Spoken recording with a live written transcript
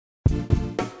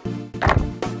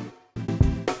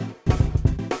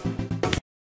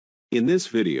In this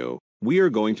video, we are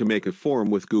going to make a form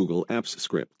with Google Apps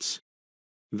scripts.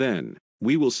 Then,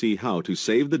 we will see how to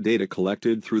save the data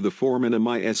collected through the form in a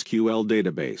MySQL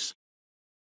database.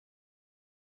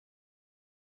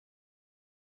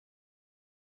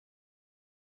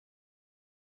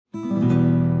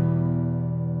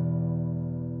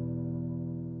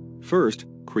 First,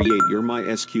 create your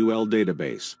MySQL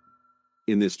database.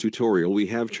 In this tutorial we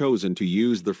have chosen to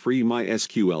use the free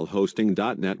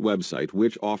MySQLhosting.net website,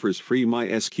 which offers free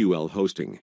MySQL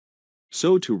hosting.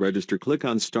 So to register, click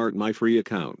on Start My Free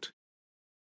Account.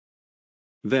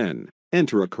 Then,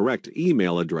 enter a correct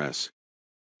email address.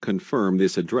 Confirm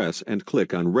this address and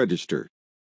click on Register.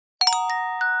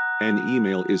 An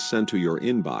email is sent to your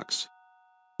inbox.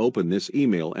 Open this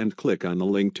email and click on the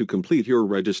link to complete your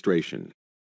registration.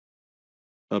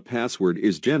 A password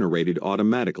is generated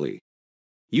automatically.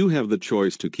 You have the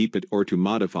choice to keep it or to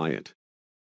modify it.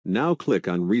 Now click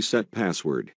on Reset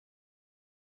Password.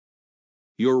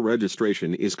 Your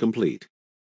registration is complete.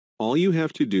 All you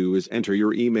have to do is enter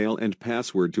your email and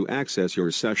password to access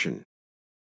your session.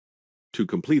 To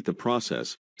complete the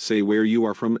process, say where you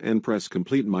are from and press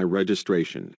Complete My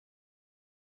Registration.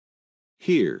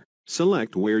 Here,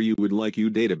 select where you would like your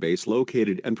database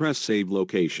located and press Save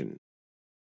Location.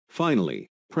 Finally,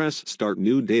 press Start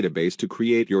New Database to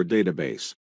create your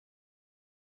database.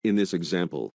 In this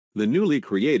example, the newly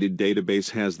created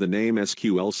database has the name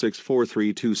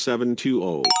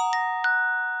SQL643270.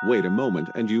 Wait a moment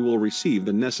and you will receive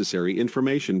the necessary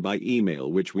information by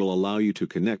email, which will allow you to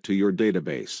connect to your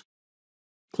database.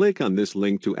 Click on this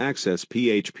link to access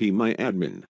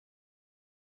phpMyAdmin.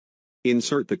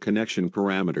 Insert the connection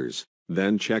parameters,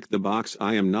 then check the box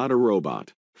I am not a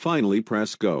robot. Finally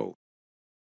press Go.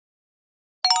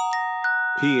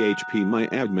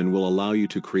 phpMyAdmin will allow you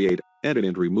to create, edit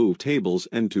and remove tables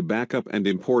and to backup and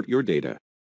import your data.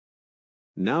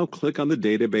 Now click on the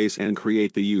database and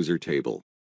create the user table.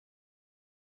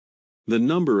 The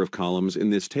number of columns in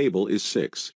this table is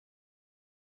 6.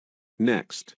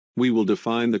 Next, we will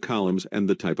define the columns and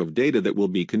the type of data that will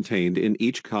be contained in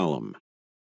each column.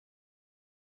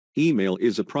 Email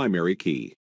is a primary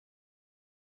key.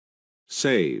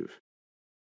 Save.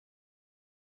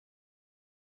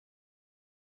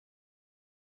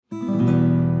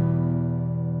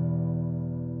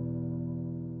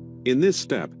 In this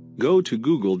step, go to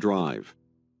Google Drive.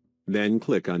 Then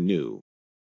click on New,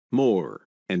 More,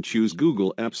 and choose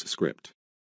Google Apps Script.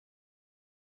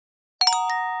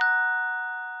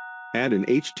 Add an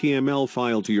HTML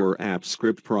file to your Apps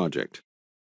Script project.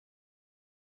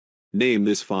 Name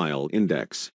this file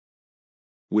Index.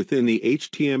 Within the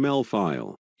HTML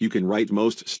file, you can write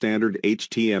most standard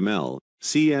HTML,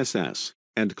 CSS,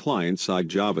 and client-side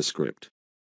JavaScript.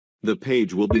 The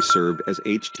page will be served as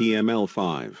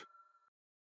HTML5.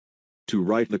 To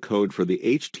write the code for the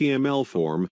HTML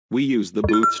form, we use the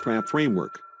Bootstrap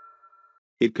framework.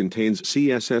 It contains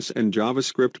CSS and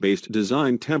JavaScript-based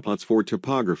design templates for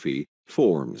typography,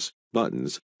 forms,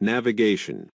 buttons,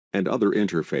 navigation, and other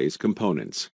interface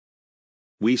components.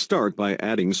 We start by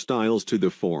adding styles to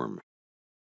the form.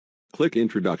 Click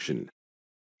Introduction.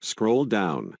 Scroll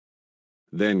down.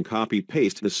 Then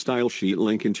copy-paste the style sheet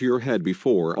link into your head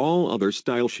before all other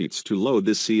style sheets to load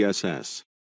the CSS.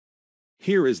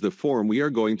 Here is the form we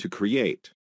are going to create.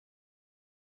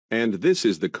 And this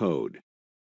is the code.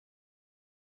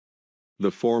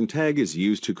 The form tag is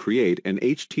used to create an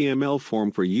HTML form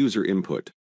for user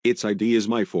input. Its ID is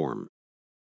MyForm.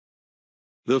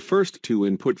 The first two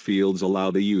input fields allow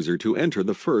the user to enter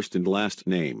the first and last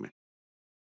name.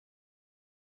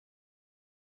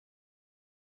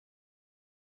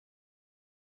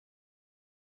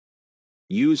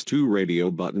 Use two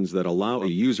radio buttons that allow a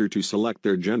user to select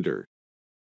their gender.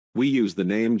 We use the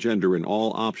name gender in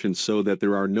all options so that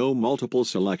there are no multiple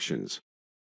selections.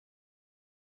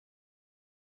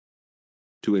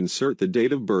 To insert the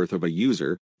date of birth of a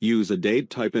user, use a date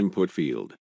type input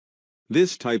field.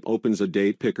 This type opens a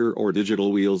date picker or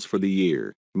digital wheels for the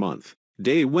year, month,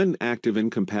 day when active in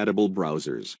compatible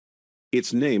browsers.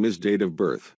 Its name is date of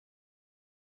birth.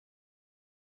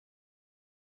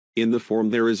 In the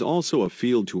form there is also a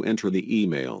field to enter the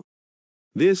email.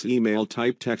 This email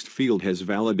type text field has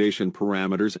validation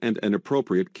parameters and an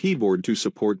appropriate keyboard to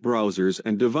support browsers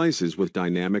and devices with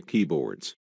dynamic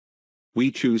keyboards. We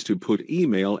choose to put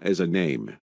email as a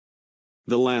name.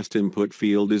 The last input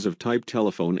field is of type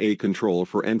telephone, a control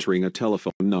for entering a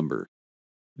telephone number.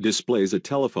 Displays a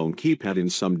telephone keypad in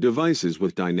some devices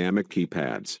with dynamic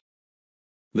keypads.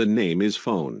 The name is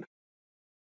phone.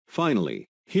 Finally,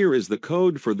 here is the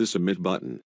code for the Submit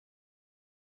button.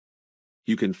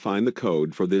 You can find the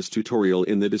code for this tutorial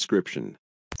in the description.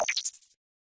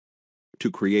 To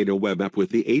create a web app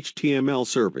with the HTML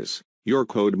service, your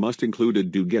code must include a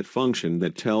do-get function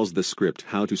that tells the script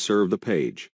how to serve the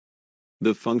page.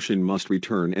 The function must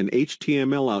return an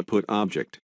HTML output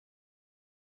object.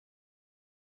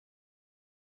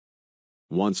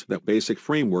 Once that basic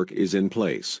framework is in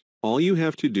place, all you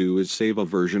have to do is save a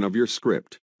version of your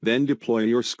script, then deploy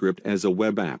your script as a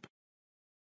web app.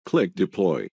 Click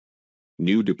Deploy.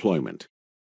 New Deployment.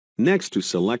 Next to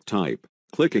Select Type,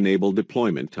 click Enable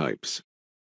Deployment Types.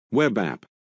 Web App.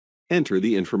 Enter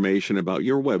the information about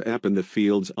your web app in the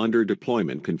fields under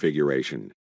Deployment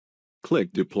Configuration.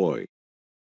 Click Deploy.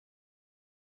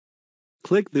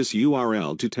 Click this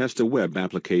URL to test a web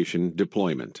application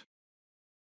deployment.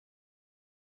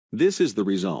 This is the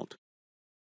result.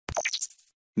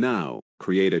 Now,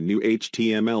 create a new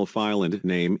HTML file and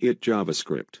name it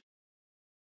JavaScript.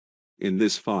 In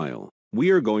this file,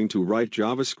 we are going to write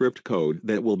JavaScript code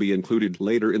that will be included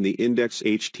later in the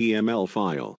index.html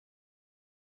file.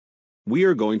 We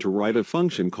are going to write a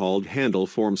function called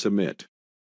handleFormSubmit.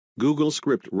 Google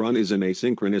Script Run is an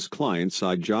asynchronous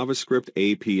client-side JavaScript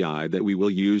API that we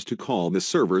will use to call the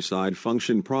server-side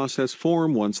function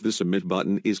processForm once the Submit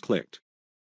button is clicked.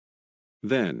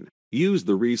 Then, use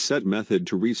the reset method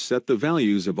to reset the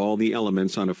values of all the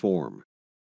elements on a form.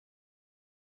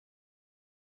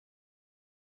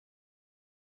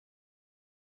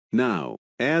 Now,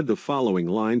 add the following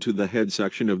line to the head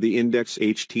section of the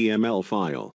index.html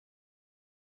file.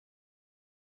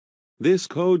 This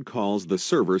code calls the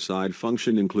server-side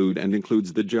function include and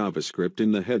includes the JavaScript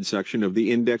in the head section of the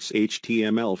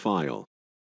index.html file.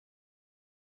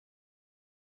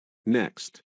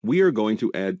 Next, we are going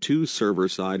to add two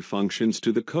server-side functions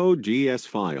to the code.js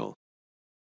file.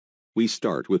 We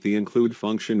start with the include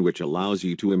function, which allows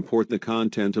you to import the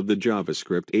content of the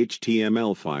JavaScript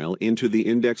HTML file into the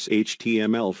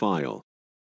index.html file.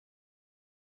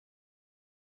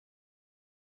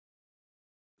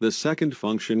 The second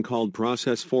function called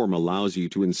processForm allows you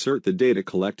to insert the data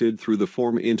collected through the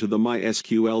form into the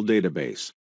MySQL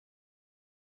database.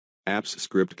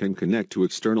 AppsScript can connect to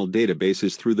external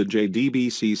databases through the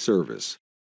JDBC service.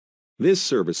 This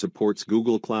service supports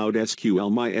Google Cloud SQL,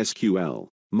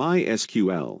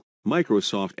 MySQL,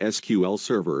 Microsoft SQL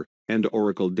Server, and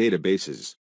Oracle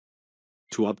databases.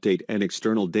 To update an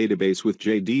external database with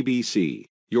JDBC,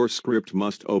 your script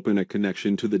must open a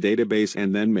connection to the database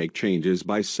and then make changes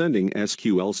by sending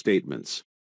SQL statements.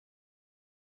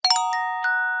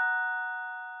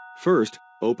 First,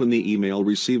 open the email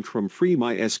received from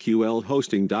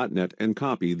freemysqlhosting.net and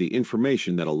copy the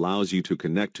information that allows you to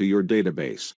connect to your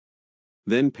database.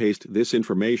 Then paste this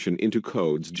information into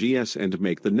codes.js and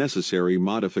make the necessary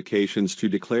modifications to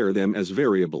declare them as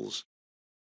variables.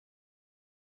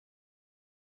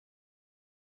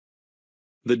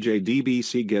 The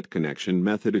JDBC getConnection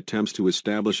method attempts to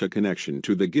establish a connection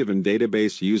to the given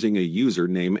database using a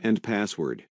username and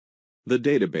password. The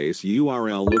database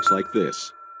URL looks like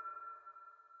this.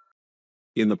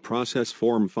 In the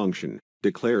processForm function,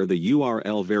 declare the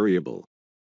URL variable.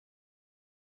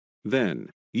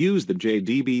 Then, use the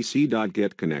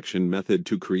JDBC.getConnection method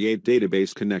to create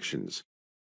database connections.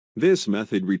 This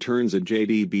method returns a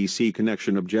JDBC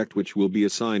connection object which will be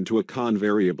assigned to a con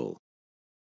variable.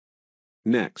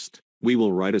 Next, we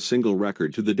will write a single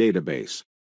record to the database.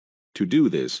 To do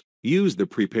this, use the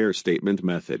prepareStatement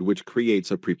method, which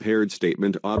creates a prepared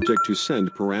statement object to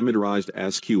send parameterized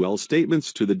SQL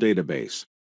statements to the database.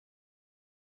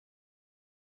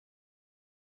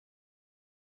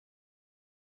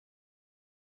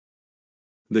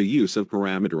 The use of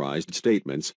parameterized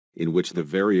statements, in which the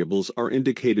variables are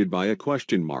indicated by a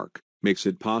question mark, makes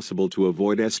it possible to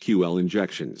avoid SQL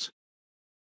injections.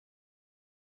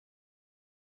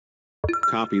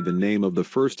 Copy the name of the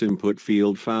first input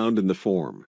field found in the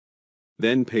form.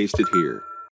 Then paste it here.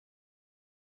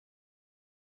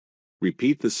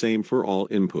 Repeat the same for all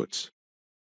inputs.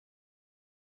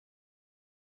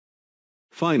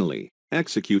 Finally,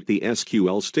 execute the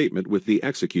SQL statement with the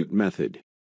execute method.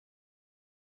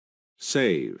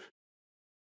 Save.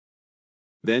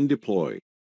 Then deploy.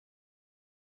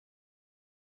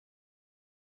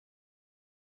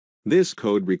 This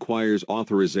code requires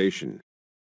authorization.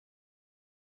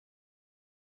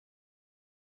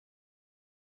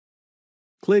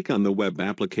 Click on the web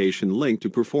application link to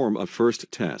perform a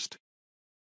first test.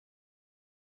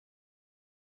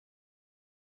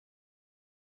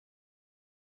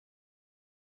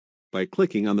 By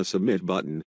clicking on the Submit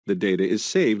button, the data is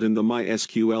saved in the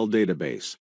MySQL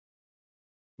database.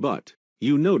 But,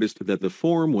 you noticed that the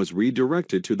form was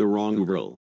redirected to the wrong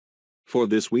URL. For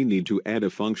this, we need to add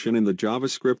a function in the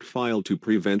JavaScript file to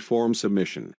prevent form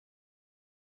submission.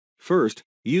 First,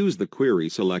 use the Query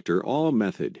Selector All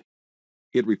method.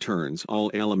 It returns all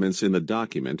elements in the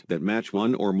document that match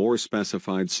one or more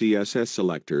specified CSS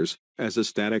selectors as a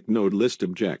static node list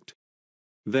object.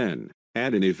 Then,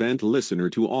 add an event listener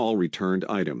to all returned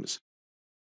items.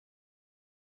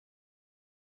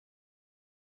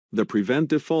 The prevent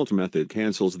default method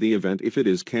cancels the event if it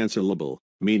is cancelable,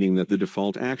 meaning that the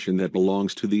default action that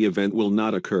belongs to the event will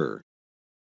not occur.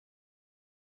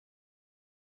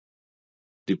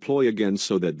 Deploy again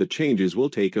so that the changes will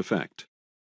take effect.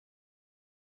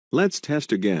 Let's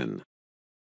test again.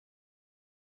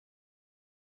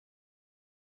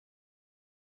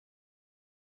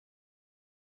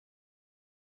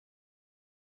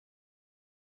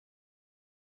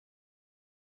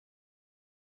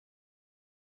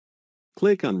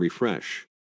 Click on Refresh.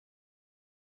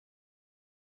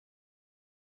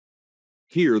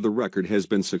 Here the record has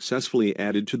been successfully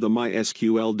added to the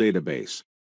MySQL database.